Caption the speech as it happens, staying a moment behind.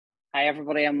Hi,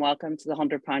 everybody, and welcome to the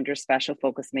 £100 special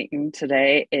focus meeting.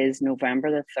 Today is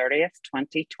November the 30th,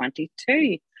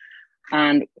 2022.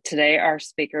 And today our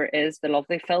speaker is the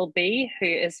lovely Phyll B, who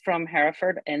is from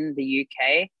Hereford in the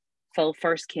UK. Phyll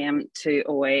first came to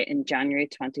OA in January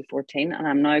 2014, and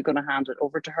I'm now going to hand it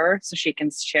over to her so she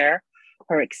can share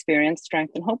her experience,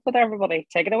 strength, and hope with everybody.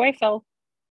 Take it away, Phyll.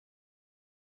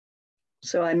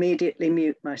 So I immediately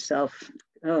mute myself.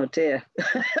 Oh dear.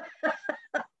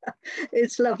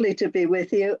 It's lovely to be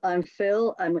with you. I'm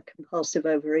Phyll. I'm a compulsive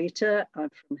overeater. I'm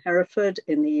from Hereford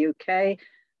in the UK.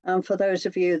 And for those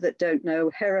of you that don't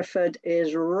know, Hereford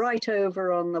is right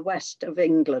over on the west of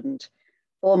England,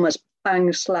 almost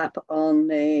bang slap on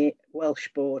the Welsh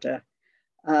border.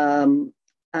 And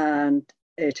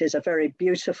it is a very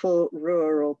beautiful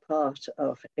rural part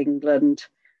of England,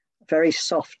 very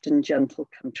soft and gentle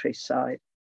countryside.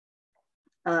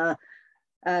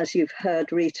 As you've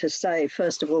heard Rita say,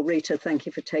 first of all, Rita, thank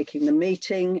you for taking the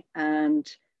meeting,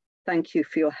 and thank you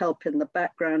for your help in the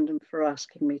background and for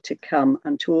asking me to come.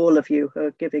 And to all of you who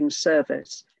are giving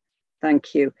service,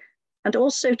 thank you. And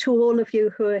also to all of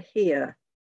you who are here,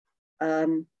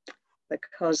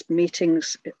 because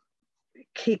meetings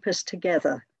keep us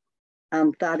together.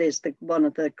 And that is one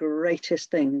of the greatest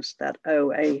things that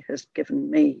OA has given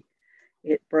me.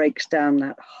 It breaks down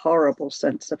that horrible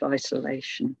sense of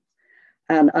isolation.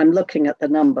 And I'm looking at the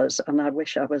numbers, and I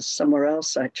wish I was somewhere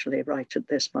else actually right at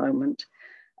this moment.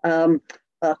 But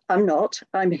I'm not,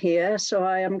 I'm here. So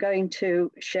I am going to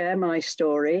share my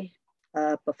story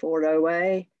before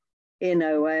OA, in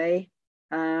OA,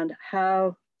 and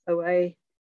how OA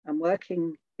and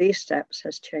working these steps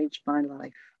has changed my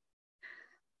life.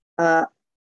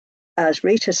 As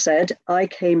Rita said, I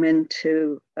came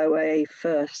into OA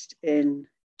first in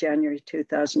January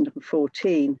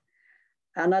 2014.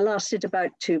 And I lasted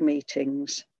about 2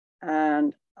 meetings,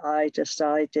 and I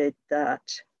decided that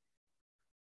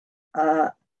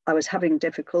I was having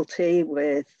difficulty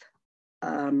with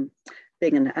being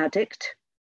an addict.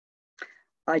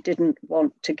 I didn't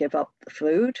want to give up the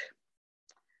food.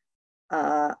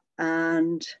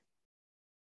 And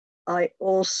I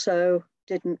also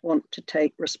didn't want to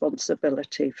take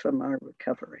responsibility for my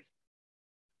recovery.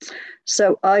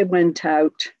 So I went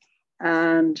out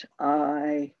and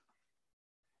I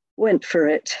went for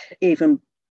it even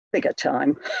bigger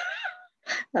time,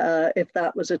 if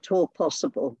that was at all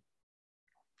possible.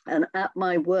 And at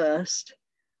my worst,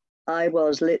 I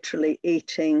was literally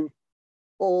eating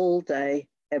all day,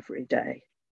 every day,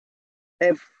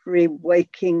 every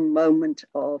waking moment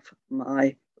of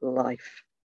my life,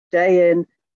 day in,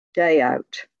 day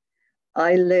out.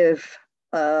 I live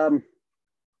 5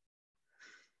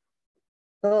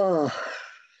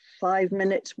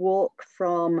 minutes walk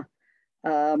from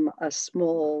a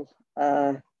small,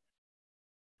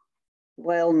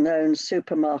 well-known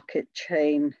supermarket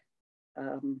chain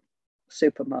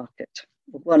supermarket,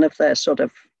 one of their sort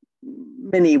of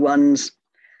mini ones.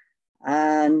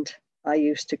 And I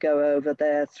used to go over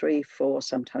there 3, 4,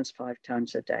 sometimes 5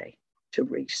 times a day to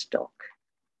restock.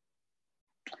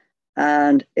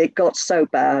 And it got so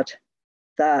bad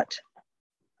that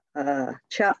a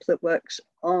chap that works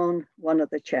on one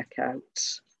of the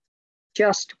checkouts,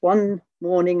 just one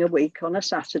morning a week on a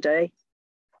Saturday,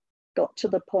 got to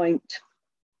the point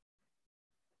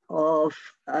of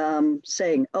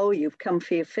saying, "Oh, you've come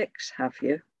for your fix, have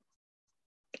you?"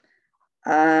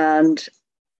 And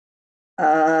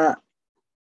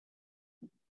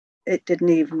it didn't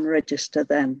even register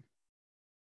then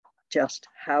just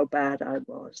how bad I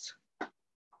was.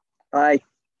 I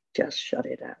just shut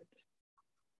it out.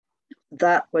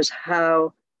 That was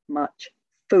how much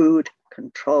food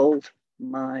controlled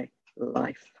my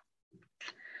life.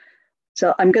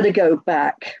 So I'm going to go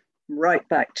right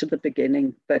back to the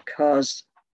beginning, because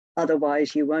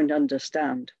otherwise you won't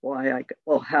understand why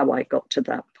or how I got to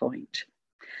that point.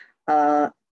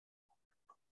 I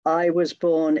was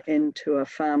born into a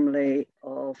family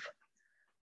of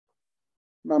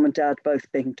mum and dad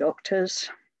both being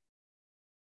doctors.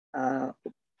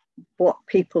 What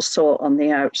people saw on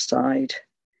the outside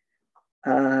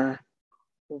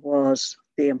was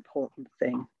the important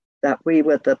thing, that we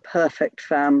were the perfect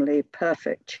family,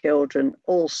 perfect children,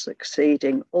 all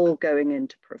succeeding, all going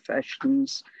into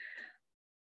professions.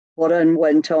 What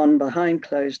went on behind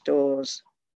closed doors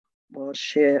was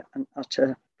sheer and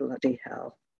utter bloody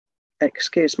hell.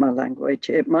 Excuse my language,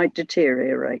 it might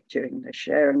deteriorate during the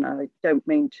share, and I don't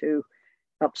mean to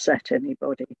upset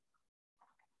anybody.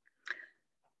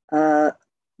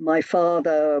 My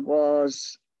father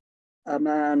was a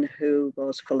man who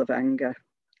was full of anger.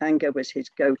 Anger was his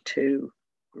go-to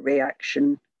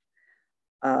reaction.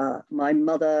 My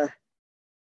mother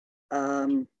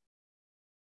um,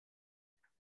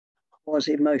 was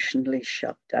emotionally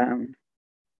shut down.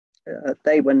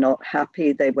 They were not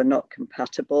happy, they were not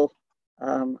compatible,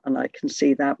 and I can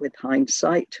see that with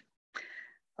hindsight.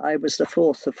 I was the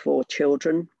fourth of four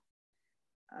children,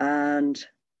 and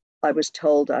I was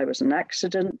told I was an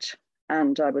accident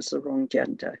and I was the wrong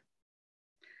gender.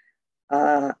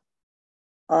 I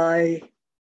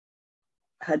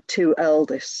had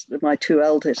my two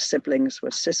eldest siblings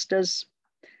were sisters,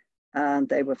 and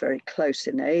they were very close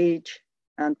in age,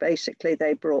 and basically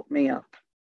they brought me up.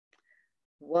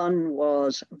 One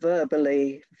was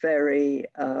verbally very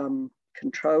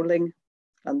controlling,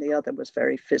 and the other was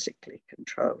very physically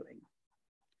controlling.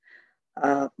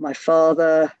 My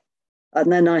father,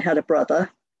 and then I had a brother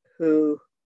who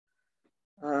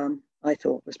I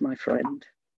thought was my friend,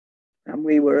 and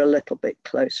we were a little bit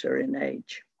closer in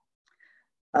age.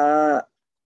 And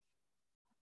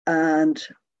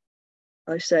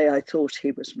I say I thought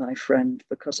he was my friend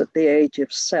because at the age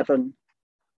of 7,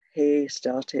 he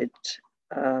started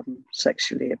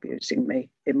sexually abusing me,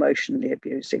 emotionally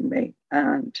abusing me,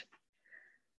 and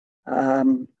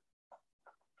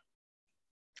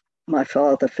my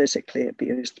father physically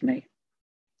abused me.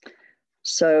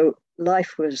 So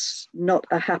life was not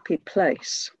a happy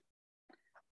place.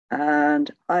 And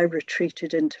I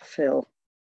retreated into Phyll.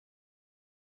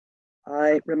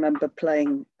 I remember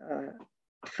playing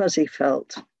fuzzy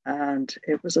felt, and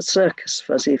it was a circus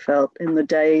fuzzy felt in the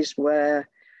days where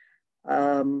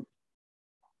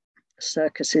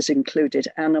circuses included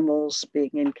animals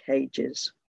being in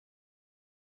cages.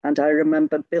 And I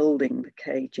remember building the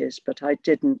cages, but I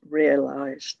didn't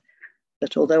realize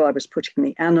that although I was putting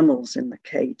the animals in the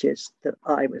cages, that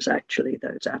I was actually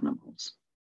those animals.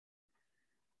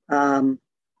 And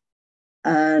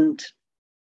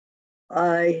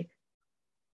I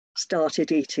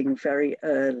started eating very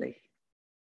early.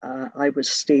 I was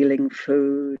stealing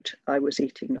food. I was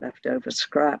eating leftover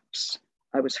scraps.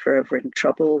 I was forever in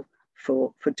trouble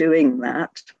for doing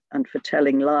that and for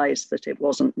telling lies that it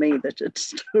wasn't me that had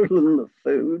stolen the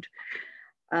food.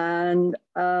 And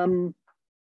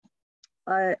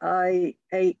I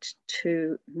ate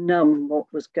to numb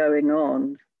what was going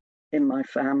on in my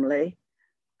family,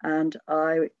 and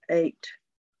I ate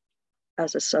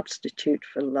as a substitute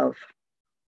for love.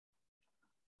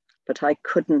 But I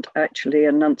couldn't actually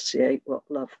enunciate what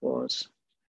love was.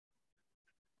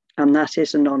 And that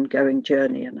is an ongoing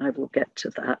journey, and I will get to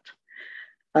that.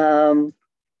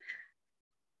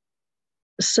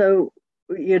 So,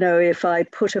 you know, if I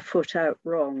put a foot out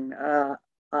wrong,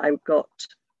 I got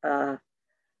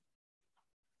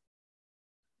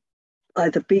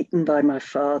either beaten by my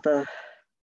father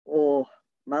or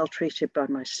maltreated by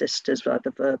my sisters,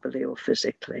 either verbally or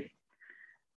physically.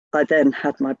 I then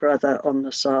had my brother on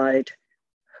the side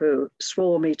who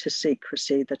swore me to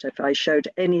secrecy that if I showed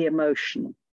any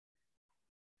emotion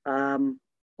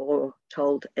or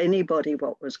told anybody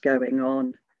what was going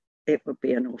on, it would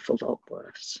be an awful lot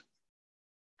worse.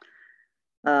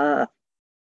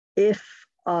 If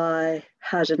I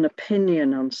had an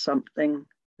opinion on something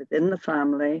within the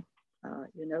family,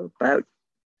 you know, about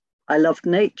I loved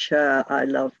nature, I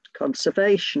loved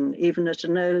conservation, even at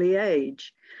an early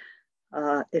age.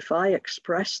 If I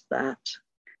expressed that,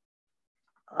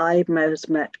 I was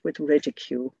met with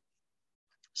ridicule.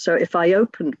 So if I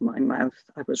opened my mouth,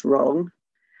 I was wrong.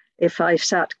 If I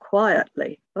sat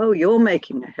quietly, oh, you're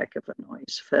making a heck of a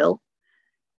noise, Phyll,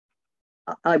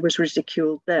 I was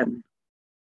ridiculed then.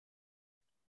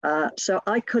 So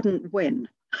I couldn't win.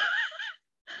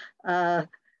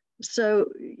 So,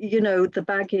 you know, the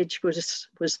baggage was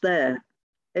there.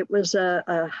 It was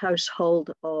a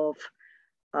household of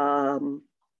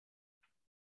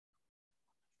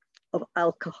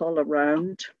alcohol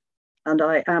around, and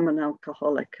I am an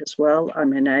alcoholic as well.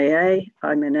 I'm in AA,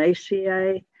 I'm in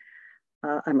ACA,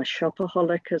 I'm a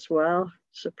shopaholic as well.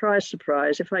 Surprise,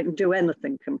 surprise, if I can do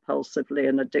anything compulsively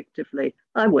and addictively,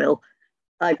 I will.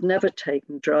 I've never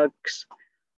taken drugs,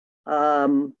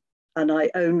 and I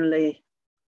only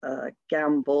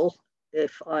gamble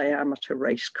if I am at a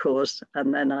race course,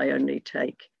 and then I only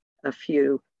take a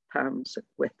few pounds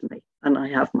with me, and I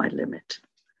have my limit.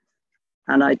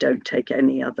 And I don't take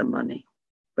any other money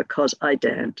because I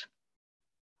daren't.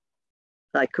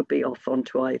 I could be off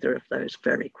onto either of those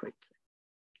very quickly.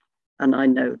 And I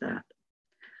know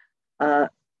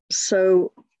that.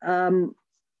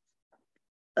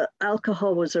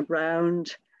 Alcohol was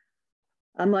around,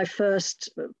 and my first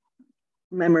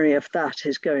memory of that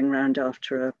is going around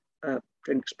after a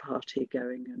drinks party,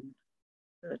 going and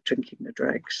drinking the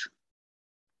dregs.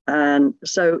 And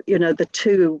so, you know, the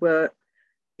two were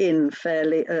in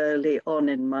fairly early on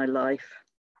in my life.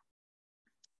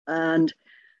 And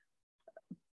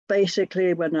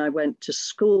basically, when I went to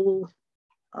school,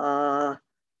 I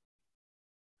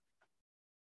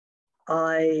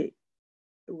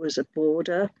was a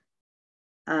boarder,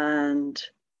 and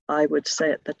I would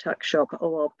say at the tuck shop,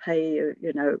 "Oh, I'll pay you,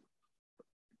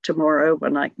 tomorrow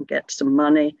when I can get some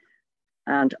money."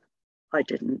 And I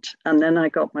didn't. And then I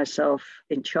got myself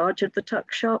in charge of the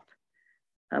tuck shop.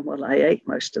 And well, I ate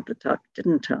most of the tuck,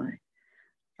 didn't I?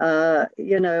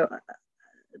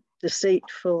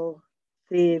 Deceitful,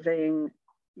 thieving,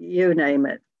 you name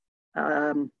it.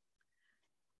 And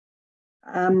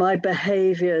my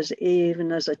behaviors,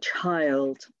 even as a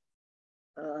child,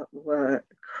 were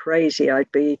crazy.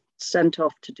 I'd be sent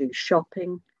off to do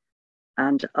shopping,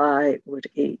 and I would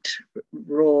eat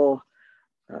raw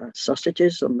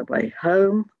sausages on the way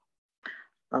home.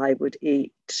 I would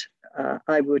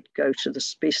go to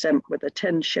be sent with a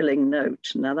 10-shilling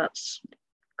note. Now that's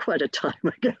quite a time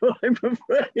ago, I'm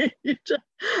afraid,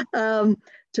 to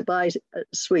buy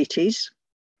sweeties,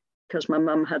 because my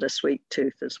mum had a sweet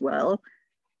tooth as well.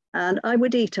 And I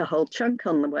would eat a whole chunk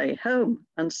on the way home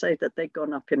and say that they'd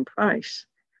gone up in price.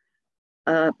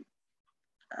 I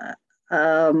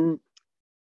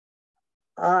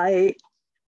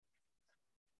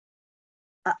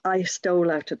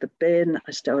stole out of the bin,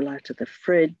 I stole out of the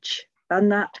fridge,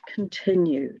 and that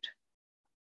continued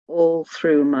all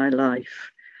through my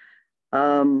life.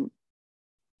 I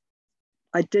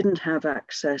didn't have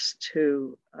access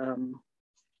to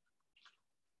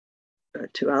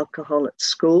alcohol at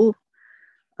school.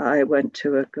 I went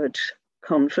to a good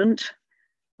convent.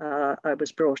 I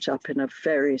was brought up in a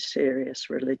very serious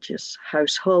religious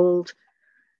household,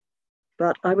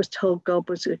 but I was told God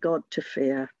was a God to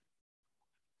fear.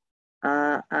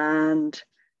 And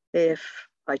if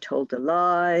I told a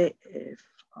lie, if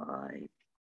I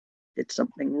did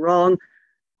something wrong,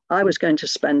 I was going to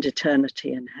spend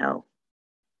eternity in hell.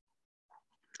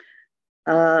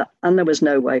 And there was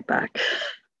no way back.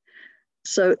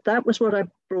 So that was what I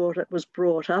was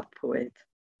brought up with.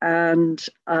 And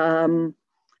the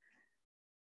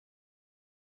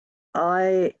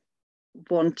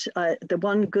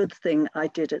one good thing I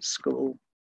did at school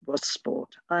was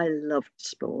sport. I loved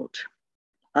sport.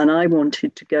 And I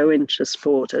wanted to go into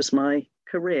sport as my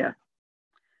career,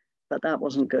 but that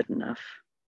wasn't good enough.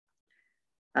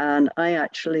 And I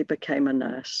actually became a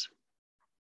nurse.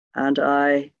 And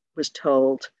I was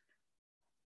told,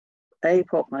 A,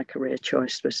 what my career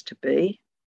choice was to be,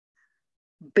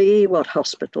 B, what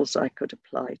hospitals I could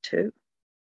apply to,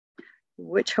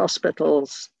 which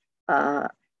hospitals were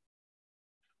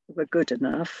good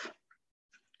enough.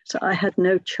 So I had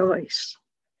no choice.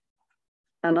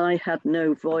 And I had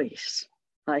no voice.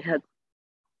 I had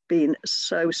been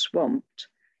so swamped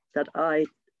that I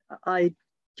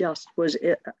just was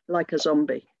like a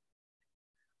zombie.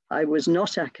 I was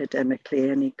not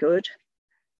academically any good.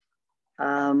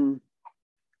 And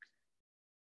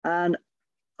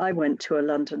I went to a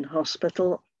London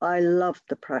hospital. I loved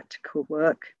the practical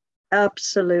work,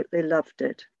 absolutely loved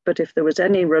it. But if there was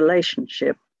any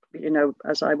relationship,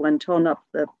 as I went on up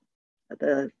the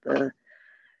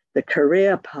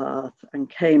career path and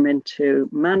came into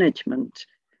management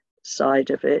side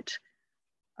of it,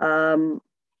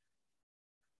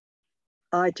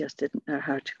 I just didn't know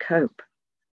how to cope.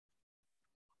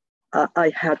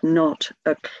 I had not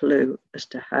a clue as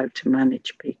to how to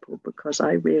manage people because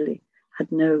I really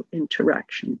had no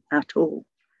interaction at all.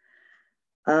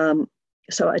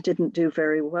 So I didn't do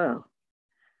very well.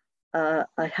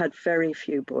 I had very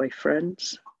few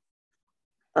boyfriends.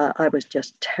 I was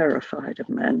just terrified of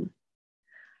men.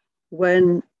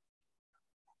 When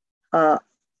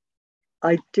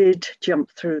I did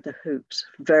jump through the hoops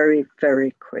very,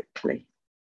 very quickly.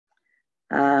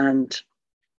 And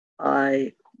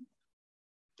I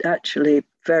actually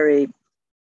very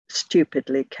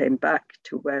stupidly came back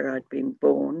to where I'd been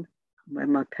born.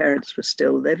 When my parents were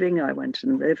still living, I went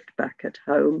and lived back at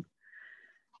home.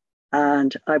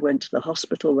 And I went to the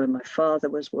hospital where my father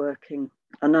was working.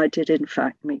 And I did, in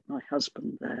fact, meet my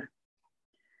husband there.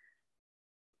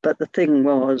 But the thing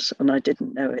was, and I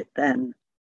didn't know it then,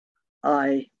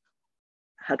 I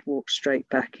had walked straight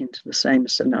back into the same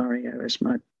scenario as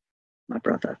my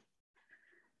brother,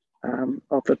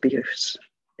 of abuse,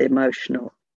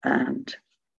 emotional and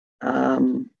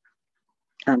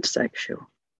sexual.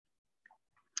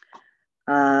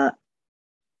 I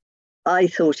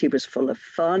thought he was full of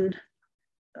fun,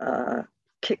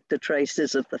 kicked the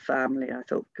traces of the family. I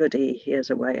thought, goody, here's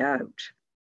a way out.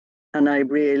 And I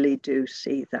really do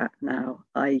see that now.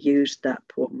 I used that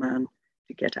poor man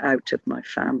to get out of my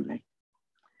family.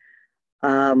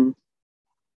 And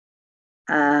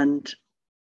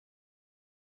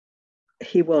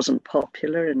he wasn't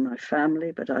popular in my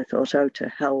family, but I thought, oh, to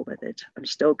hell with it. I'm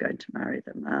still going to marry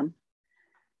the man.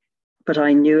 But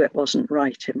I knew it wasn't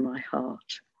right in my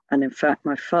heart. And in fact,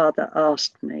 my father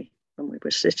asked me when we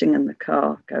were sitting in the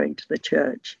car going to the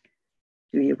church,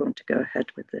 do you want to go ahead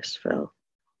with this, Phyll?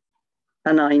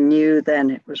 And I knew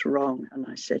then it was wrong. And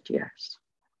I said, yes.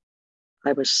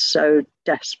 I was so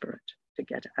desperate to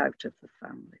get out of the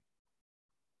family.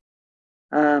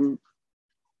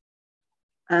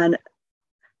 And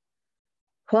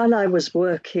while I was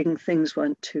working, things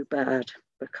weren't too bad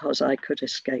because I could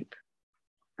escape.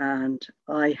 And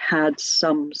I had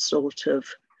some sort of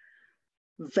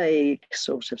vague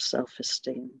sort of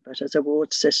self-esteem. But as a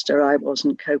ward sister, I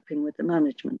wasn't coping with the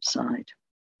management side.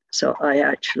 So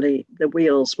the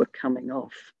wheels were coming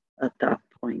off at that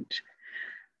point.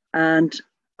 And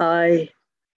I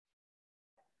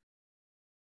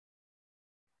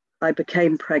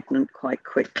became pregnant quite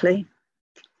quickly.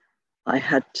 I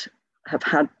have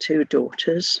had 2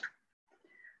 daughters.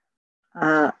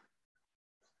 I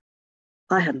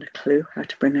hadn't a clue how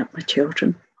to bring up my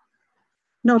children.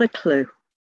 Not a clue.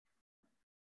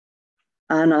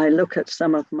 And I look at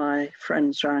some of my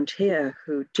friends around here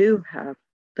who do have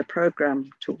the program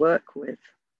to work with,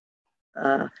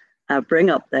 bring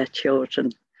up their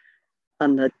children,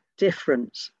 and the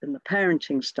difference in the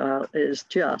parenting style is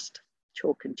just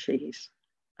chalk and cheese.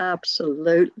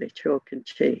 Absolutely chalk and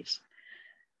cheese.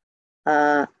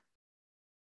 I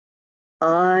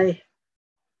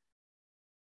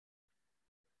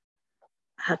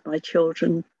had my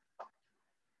children,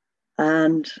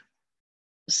 and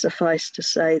suffice to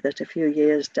say that a few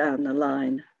years down the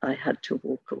line, I had to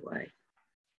walk away.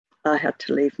 I had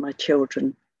to leave my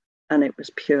children, and it was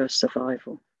pure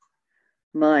survival.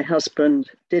 My husband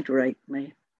did rape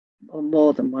me on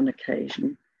more than one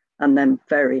occasion, and then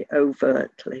very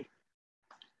overtly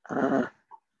the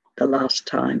last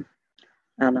time.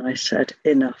 And I said,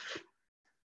 enough.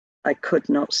 I could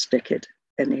not stick it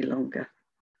any longer.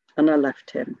 And I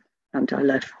left him, and I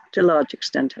left, to a large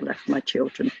extent, I left my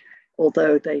children,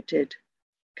 although they did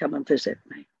come and visit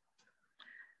me.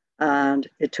 And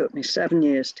it took me 7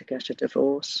 years to get a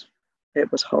divorce.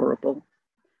 It was horrible.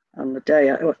 And the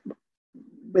day,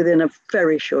 within a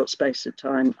very short space of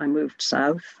time, I moved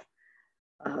south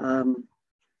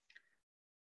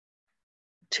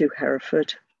to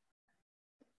Hereford.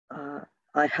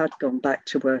 I had gone back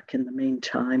to work in the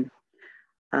meantime,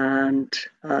 and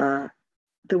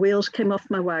the wheels came off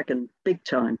my wagon big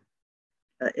time.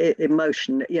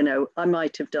 Emotion, I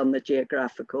might have done the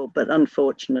geographical, but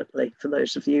unfortunately, for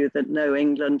those of you that know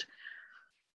England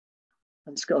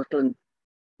and Scotland,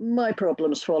 my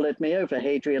problems followed me over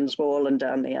Hadrian's Wall and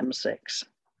down the M6.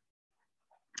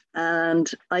 And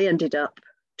I ended up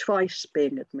twice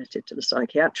being admitted to the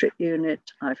psychiatric unit.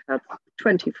 I've had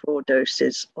 24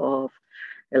 doses of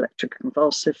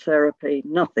electroconvulsive therapy.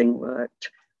 Nothing worked.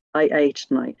 I ate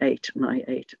and I ate and I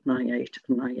ate and I ate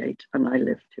and I ate, and I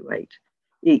lived to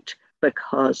eat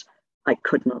because I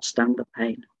could not stand the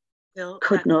pain. Phyll,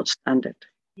 could not stand it.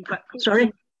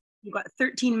 Sorry? You've got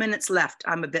 13 minutes left.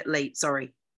 I'm a bit late,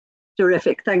 sorry.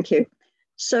 Terrific, thank you.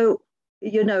 So,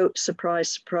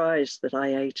 surprise, surprise that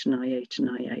I ate and I ate and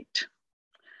I ate.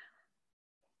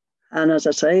 And as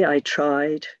I say, I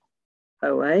tried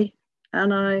OA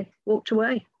and I walked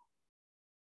away.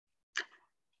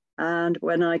 And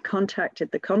when I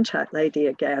contacted the contact lady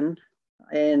again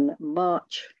in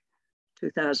March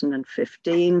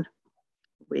 2015,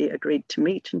 we agreed to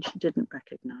meet, and she didn't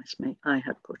recognize me. I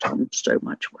had put on so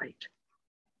much weight.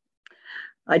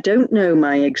 I don't know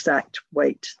my exact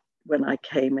weight when I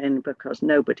came in because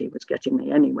nobody was getting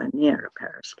me anywhere near a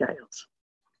pair of scales.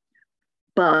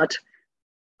 But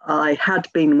I had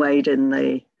been weighed in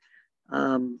the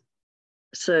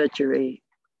surgery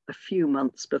a few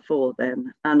months before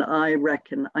then, and I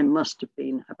reckon I must have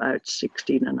been about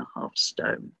 16.5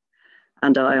 stone,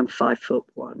 and I am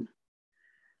 5'1".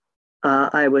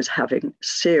 I was having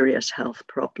serious health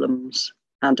problems,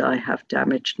 and I have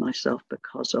damaged myself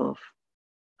because of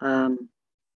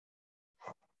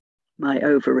my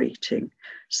overeating.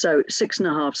 So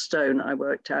 6.5 stone, I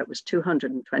worked out, was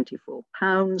 224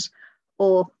 pounds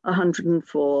or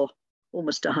 104,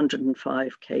 almost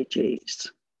 105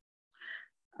 kgs.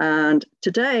 And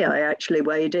today I actually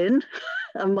weighed in,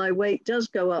 and my weight does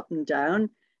go up and down.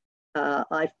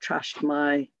 I've trashed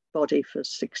my body for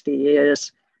 60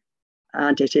 years,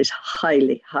 and it is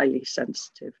highly, highly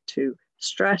sensitive to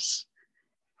stress,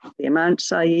 the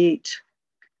amounts I eat,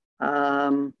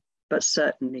 but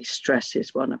certainly stress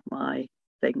is one of my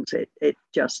things. It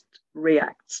just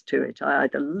reacts to it. I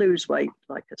either lose weight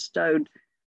like a stone,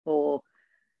 or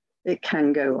it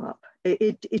can go up.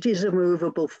 it is a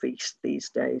movable feast these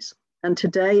days. And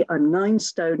today I'm 9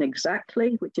 stone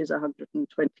exactly, which is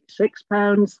 126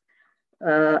 pounds,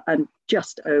 and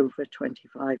just over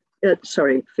 57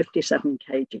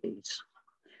 kgs.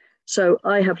 So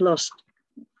I have lost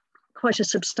quite a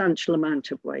substantial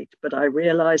amount of weight, but I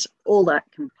realize all that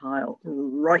can pile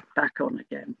right back on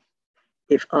again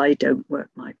if I don't work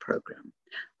my program.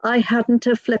 I hadn't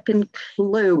a flipping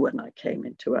clue when I came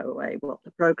into OA what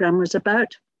the program was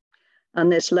about.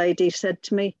 And this lady said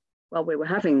to me, while we were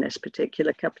having this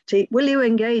particular cup of tea, will you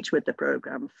engage with the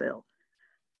program, Phyll?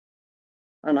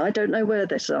 And I don't know where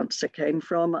this answer came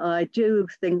from. I do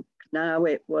think now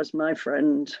it was my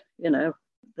friend,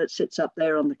 that sits up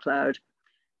there on the cloud.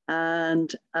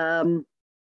 And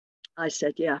I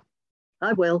said, yeah,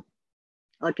 I will.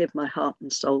 I'll give my heart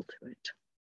and soul to it.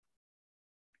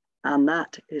 And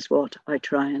that is what I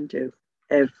try and do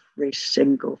every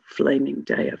single flaming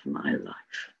day of my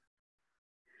life.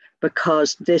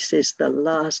 Because this is the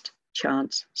last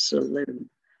chance saloon.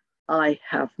 I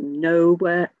have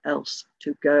nowhere else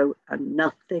to go, and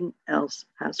nothing else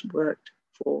has worked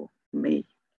for me.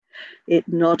 It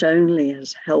not only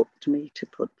has helped me to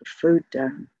put the food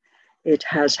down, it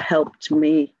has helped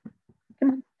me.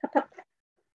 Come on, up.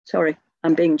 Sorry,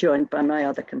 I'm being joined by my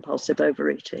other compulsive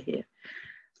overeater here.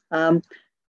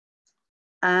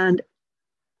 And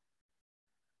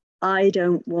I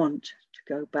don't want to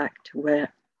go back to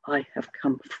where I have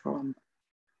come from.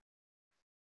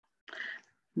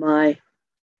 The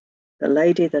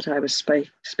lady that I was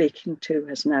speaking to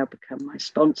has now become my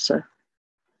sponsor.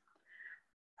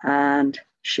 And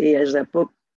she is a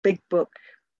big book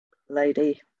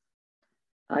lady.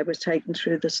 I was taken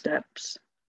through the steps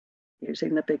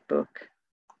using the big book.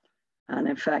 And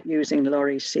in fact, using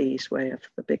Laurie C's way of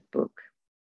the big book.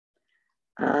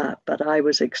 But I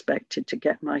was expected to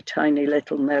get my tiny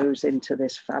little nose into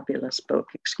this fabulous book.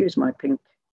 Excuse my pink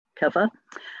cover.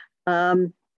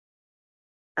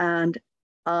 And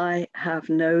I have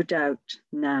no doubt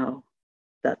now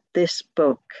that this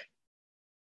book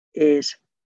is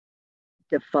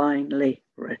divinely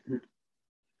written.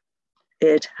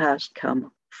 It has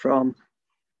come from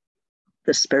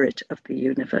the spirit of the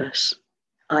universe.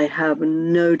 I have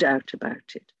no doubt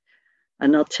about it.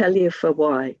 And I'll tell you for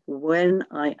why. When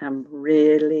I am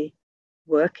really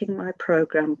working my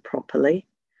program properly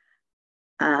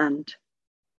and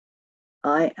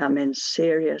I am in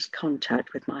serious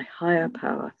contact with my higher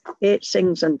power, it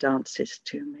sings and dances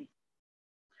to me.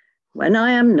 When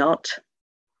I am not,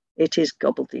 it is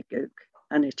gobbledygook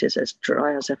and it is as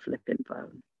dry as a flipping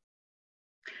bone.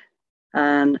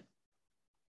 And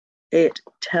it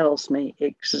tells me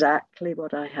exactly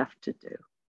what I have to do.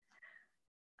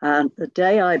 And the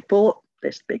day I bought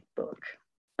this big book,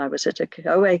 I was at a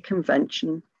OA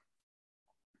convention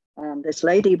and this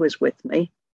lady was with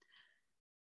me.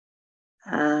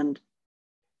 And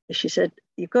she said,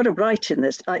 you've got to write in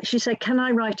this. She said, can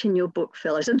I write in your book,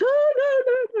 Phyll? I said, no,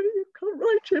 you can't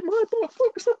write in my book.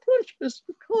 Books are precious.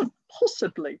 You can't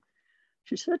possibly.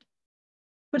 She said,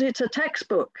 but it's a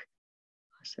textbook.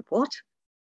 I said, what?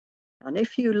 And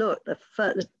if you look, the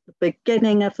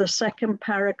beginning of the second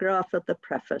paragraph of the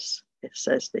preface, it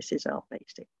says this is our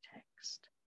basic text.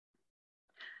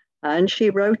 And she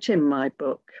wrote in my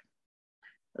book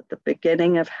at the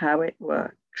beginning of how it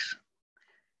works,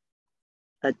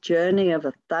 a journey of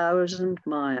 1,000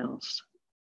 miles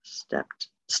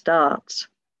starts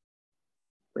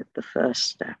with the first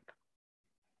step.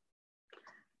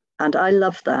 And I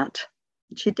love that.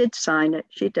 She did sign it.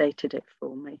 She dated it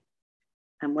for me.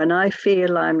 And when I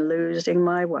feel I'm losing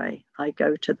my way, I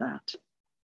go to that.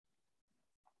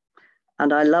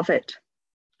 And I love it.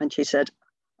 And she said,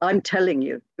 I'm telling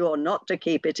you, you're not to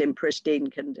keep it in pristine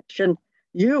condition.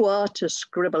 You are to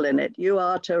scribble in it. You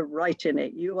are to write in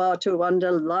it. You are to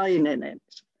underline in it.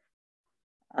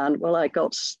 And well, I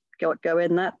got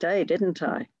going that day, didn't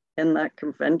I? In that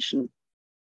convention.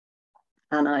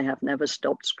 And I have never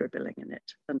stopped scribbling in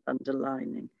it and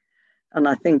underlining. And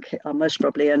I think I most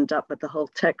probably end up with the whole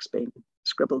text being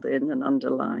scribbled in and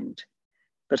underlined,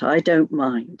 but I don't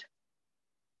mind.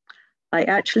 I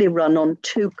actually run on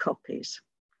 2 copies.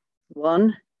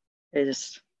 One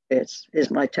is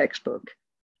my textbook,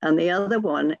 and the other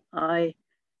one,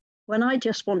 when I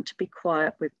just want to be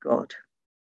quiet with God,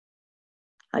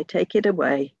 I take it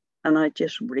away and I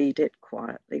just read it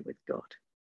quietly with God.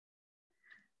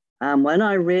 And when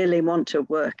I really want to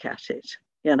work at it,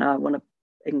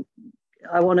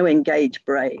 I want to engage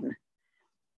brain,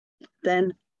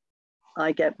 then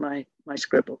I get my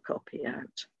scribble copy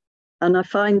out. And I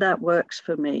find that works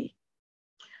for me.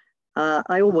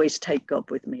 I always take God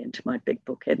with me into my big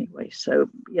book anyway. So,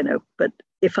 but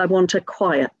if I want a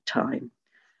quiet time.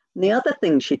 And the other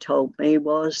thing she told me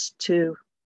was to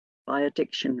buy a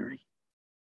dictionary.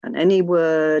 And any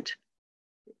word,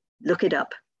 look it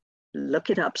up,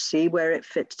 see where it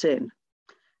fits in.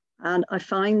 And I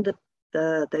find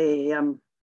that the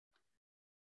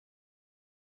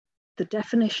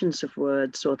definitions of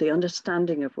words or the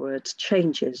understanding of words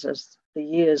changes as the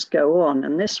years go on.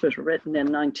 And this was written in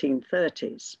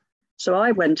 1930s. So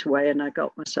I went away and I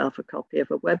got myself a copy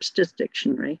of a Webster's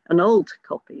dictionary, an old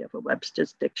copy of a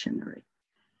Webster's dictionary.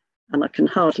 And I can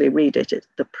hardly read it.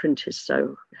 The print is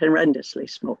so horrendously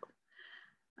small.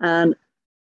 And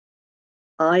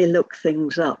I look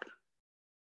things up.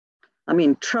 I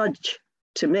mean, trudge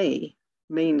to me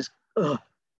means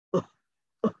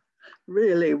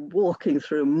really walking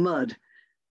through mud.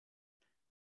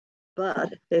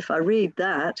 But if I read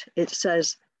that, it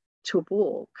says to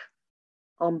walk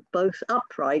on both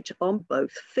upright on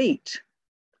both feet.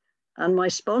 And my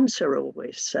sponsor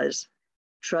always says,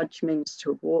 trudge means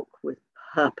to walk with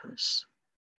purpose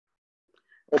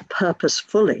or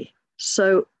purposefully.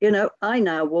 So, I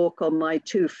now walk on my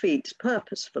 2 feet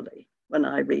purposefully when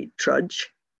I read trudge.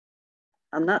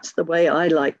 And that's the way I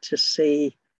like to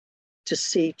see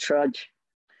trudge.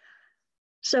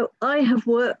 So I have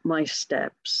worked my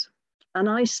steps and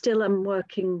I still am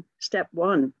working step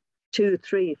 1, 2,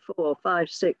 3, 4, 5,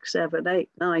 6, 7, 8,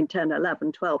 9, 10,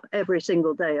 11, 12, every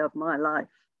single day of my life.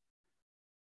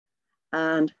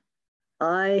 And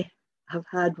I have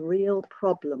had real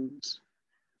problems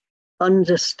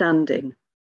understanding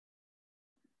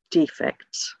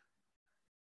defects,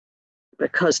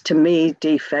 because to me,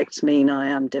 defects mean I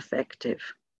am defective,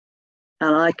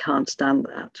 and I can't stand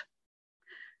that.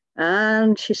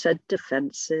 And she said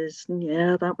defenses, and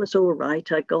yeah, that was all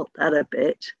right. I got that a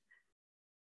bit.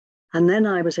 And then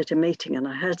I was at a meeting and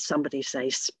I heard somebody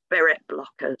say spirit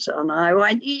blockers, and I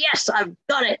went, yes, I've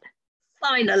got it,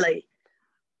 finally.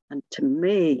 And to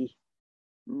me,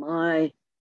 my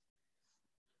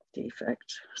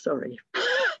defects,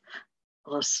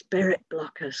 are spirit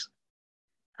blockers.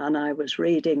 And I was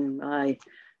reading my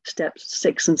steps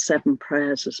 6 and 7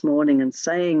 prayers this morning and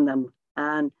saying them,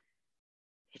 and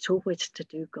it's always to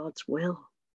do God's will.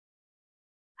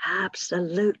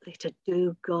 Absolutely to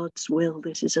do God's will.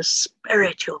 This is a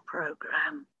spiritual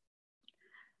program.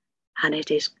 And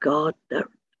it is God that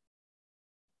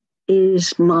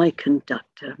is my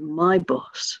conductor, my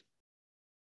boss.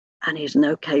 And he's an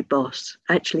okay boss.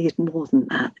 Actually, he's more than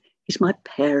that. He's my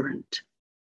parent.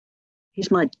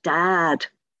 He's my dad.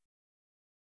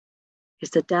 He's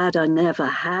the dad I never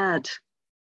had.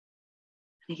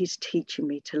 He's teaching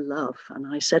me to love. And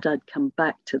I said I'd come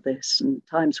back to this, and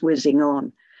time's whizzing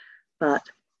on. But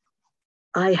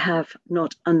I have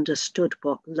not understood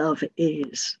what love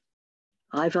is.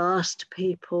 I've asked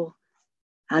people,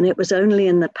 and it was only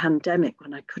in the pandemic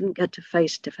when I couldn't get to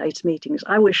face-to-face meetings,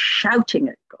 I was shouting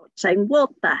at God, saying, what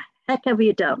the heck have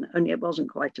you done? Only it wasn't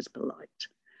quite as polite.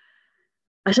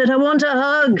 I said, I want a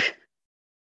hug.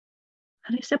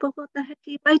 And he said, well, what the heck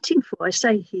are you waiting for? I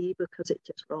say he because it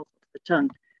just rolled off the tongue.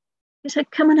 He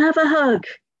said, come and have a hug.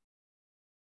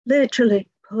 Literally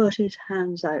put his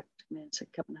hands out to me and said,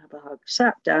 come and have a hug.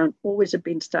 Sat down, always had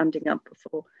been standing up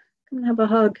before. Come and have a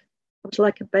hug. I was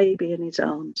like a baby in his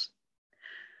arms.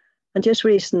 And just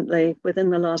recently,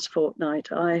 within the last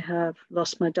fortnight, I have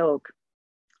lost my dog.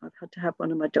 I've had to have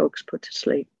one of my dogs put to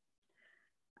sleep.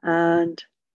 And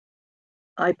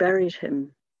I buried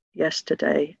him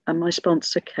yesterday, and my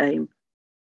sponsor came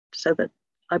so that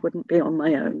I wouldn't be on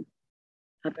my own.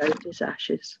 I buried his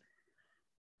ashes.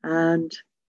 And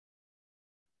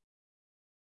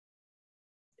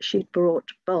she'd brought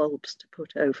bulbs to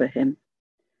put over him,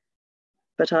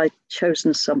 but I'd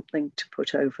chosen something to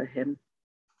put over him.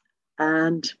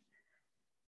 And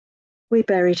we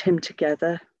buried him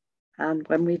together. And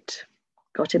when we'd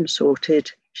got him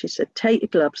sorted, she said, take your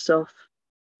gloves off,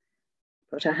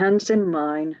 put her hands in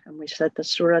mine, and we said the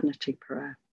Serenity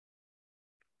Prayer.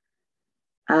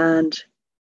 And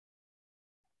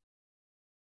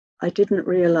I didn't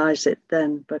realize it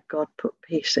then, but God put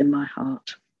peace in my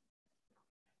heart.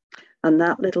 And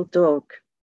that little dog,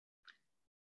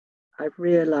 I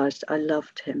realized I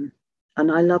loved him,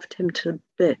 and I loved him to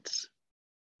bits.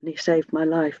 And he saved my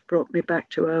life, brought me back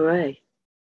to OA.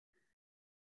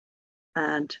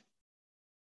 And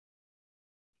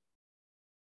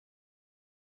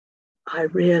I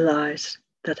realized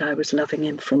that I was loving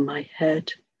him from my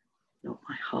head, not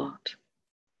my heart.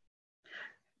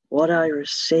 What I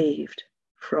received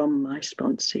from my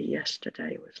sponsor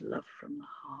yesterday was love from the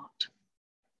heart.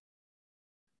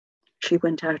 She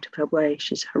went out of her way.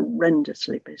 She's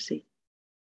horrendously busy.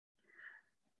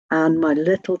 And my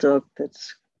little dog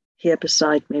that's here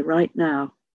beside me right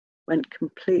now went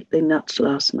completely nuts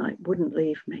last night, wouldn't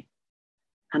leave me.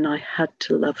 And I had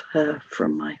to love her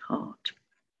from my heart.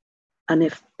 And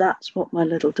if that's what my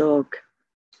little dog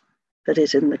that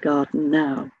is in the garden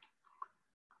now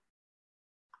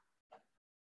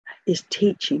is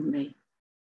teaching me,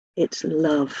 it's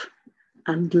love.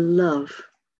 And love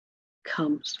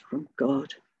comes from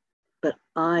God. But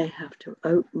I have to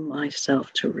open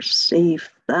myself to receive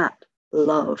that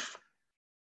love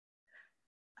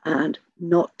and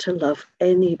not to love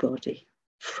anybody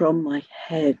from my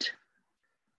head,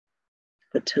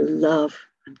 but to love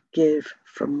and give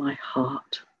from my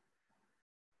heart.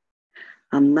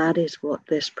 And that is what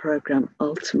this program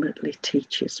ultimately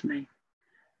teaches me.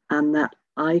 And that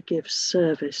I give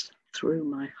service through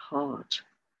my heart,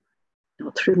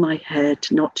 not through my head,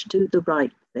 not to do the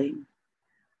right thing.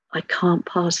 I can't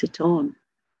pass it on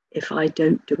if I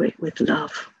don't do it with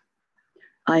love.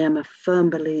 I am a firm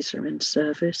believer in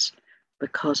service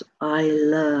because I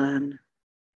learn.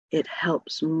 It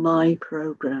helps my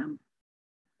program.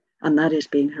 And that is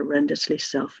being horrendously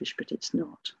selfish, but it's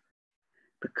not.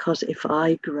 Because if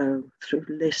I grow through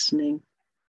listening,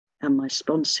 and my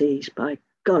sponsees, by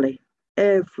golly,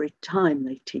 every time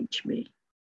they teach me,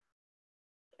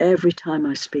 every time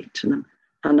I speak to them,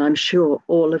 and I'm sure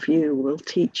all of you will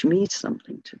teach me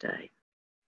something today,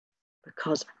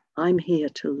 because I'm here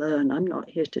to learn. I'm not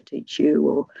here to teach you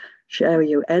or share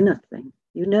you anything.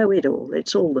 You know it all.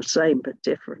 It's all the same, but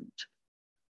different.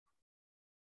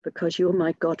 Because you're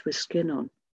my God with skin on.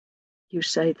 You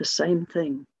say the same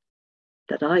thing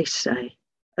that I say,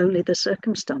 only the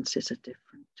circumstances are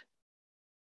different.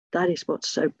 That is what's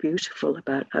so beautiful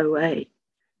about OA.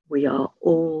 We are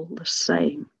all the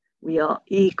same. We are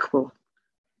equal.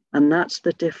 And that's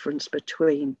the difference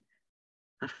between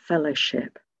a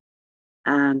fellowship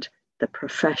and the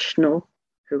professional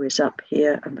who is up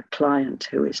here and the client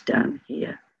who is down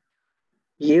here.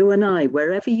 You and I,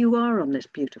 wherever you are on this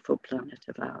beautiful planet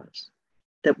of ours,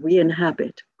 that we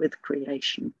inhabit with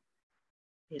creation,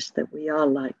 is that we are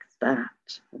like that,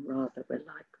 or rather we're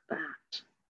like that.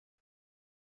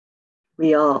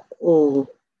 We are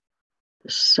all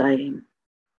the same.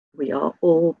 We are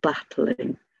all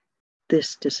battling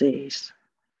this disease,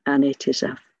 and it is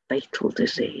a fatal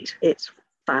disease. It's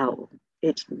foul,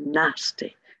 it's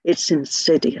nasty, it's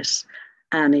insidious,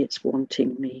 and it's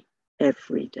wanting me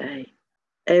every day.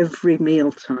 Every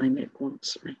mealtime it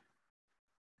wants me.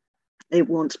 It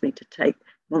wants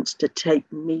to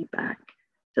take me back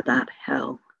to that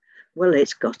hell. Well,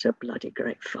 it's got a bloody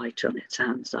great fight on its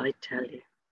hands, I tell you,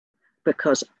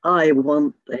 because I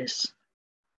want this.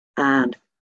 And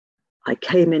I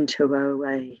came into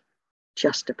OA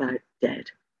just about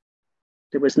dead.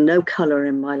 There was no color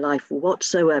in my life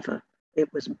whatsoever.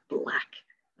 It was black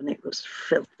and it was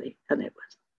filthy and it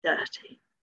was dirty.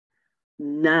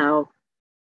 Now,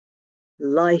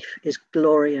 life is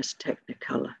glorious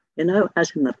technicolor, you know,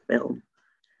 as in the film.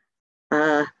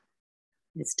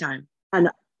 It's time. And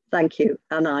thank you.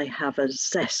 And I have a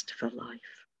zest for life.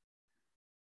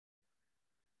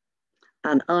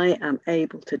 And I am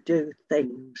able to do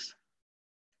things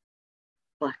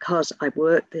because I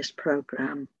work this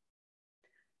program.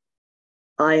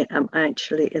 I am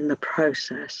actually in the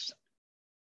process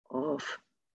of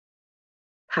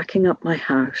packing up my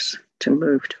house to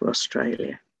move to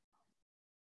Australia.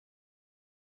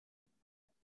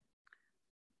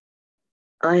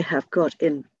 I have got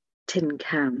in tin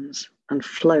cans and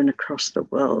flown across the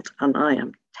world, and I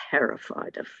am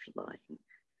terrified of flying.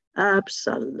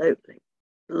 Absolutely,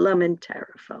 blooming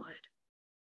terrified.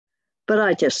 But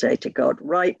I just say to God,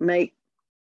 right, mate,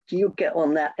 you get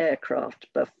on that aircraft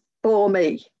before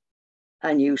me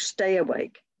and you stay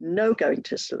awake, no going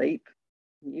to sleep.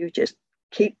 You just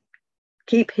keep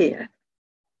here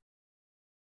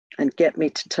and get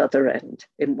me to t'other end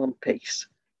in one piece.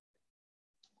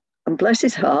 And bless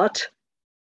his heart,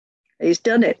 he's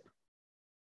done it.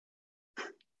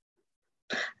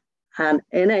 And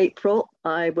in April,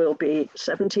 I will be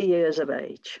 70 years of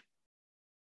age.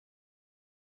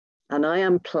 And I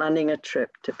am planning a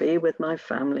trip to be with my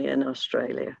family in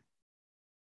Australia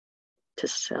to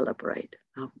celebrate.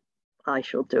 I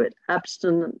shall do it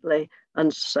abstinently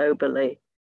and soberly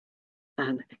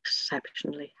and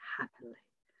exceptionally happily.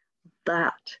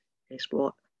 That is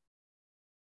what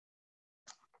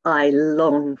I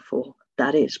long for.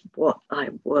 That is what I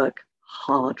work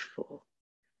hard for,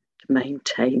 to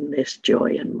maintain this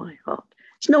joy in my heart.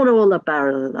 It's not all a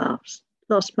barrel of laughs.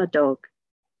 Lost my dog.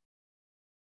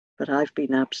 But I've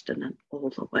been abstinent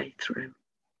all the way through.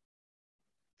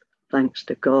 thanks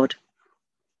to God.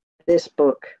 This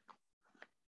book,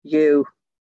 you,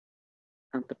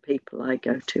 and the people I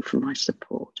go to for my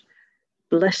support.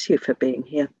 Bless you for being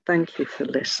here. Thank you for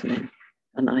listening.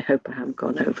 And I hope I haven't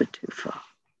gone over too far.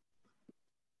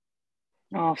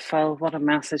 Oh, Phyll, what a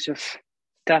message of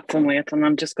depth and weight. And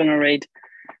I'm just going to read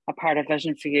a part of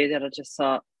Vision for You that I just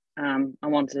saw. I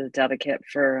wanted to dedicate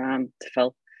to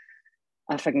Phyll.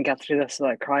 If I can get through this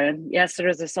without crying. Yes, there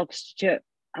is a substitute,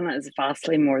 and it is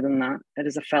vastly more than that. It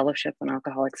is a fellowship in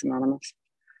Alcoholics Anonymous.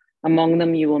 Among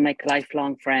them, you will make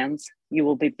lifelong friends. You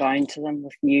will be bound to them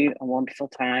with new and wonderful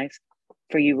ties,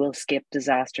 for you will escape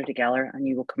disaster together, and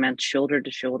you will commence shoulder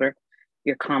to shoulder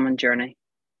your common journey.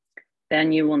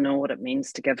 Then you will know what it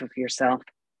means to give of yourself,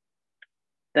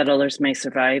 that others may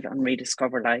survive and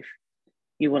rediscover life.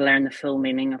 You will learn the full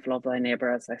meaning of love thy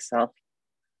neighbour as thyself.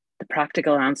 The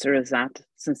practical answer is that,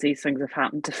 since these things have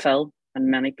happened to Phyll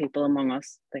and many people among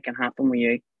us, they can happen with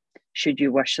you, should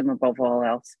you wish them above all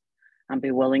else, and be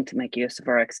willing to make use of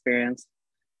our experience.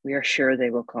 We are sure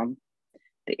they will come.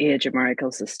 The age of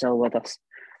miracles is still with us.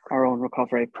 Our own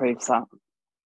recovery proves that.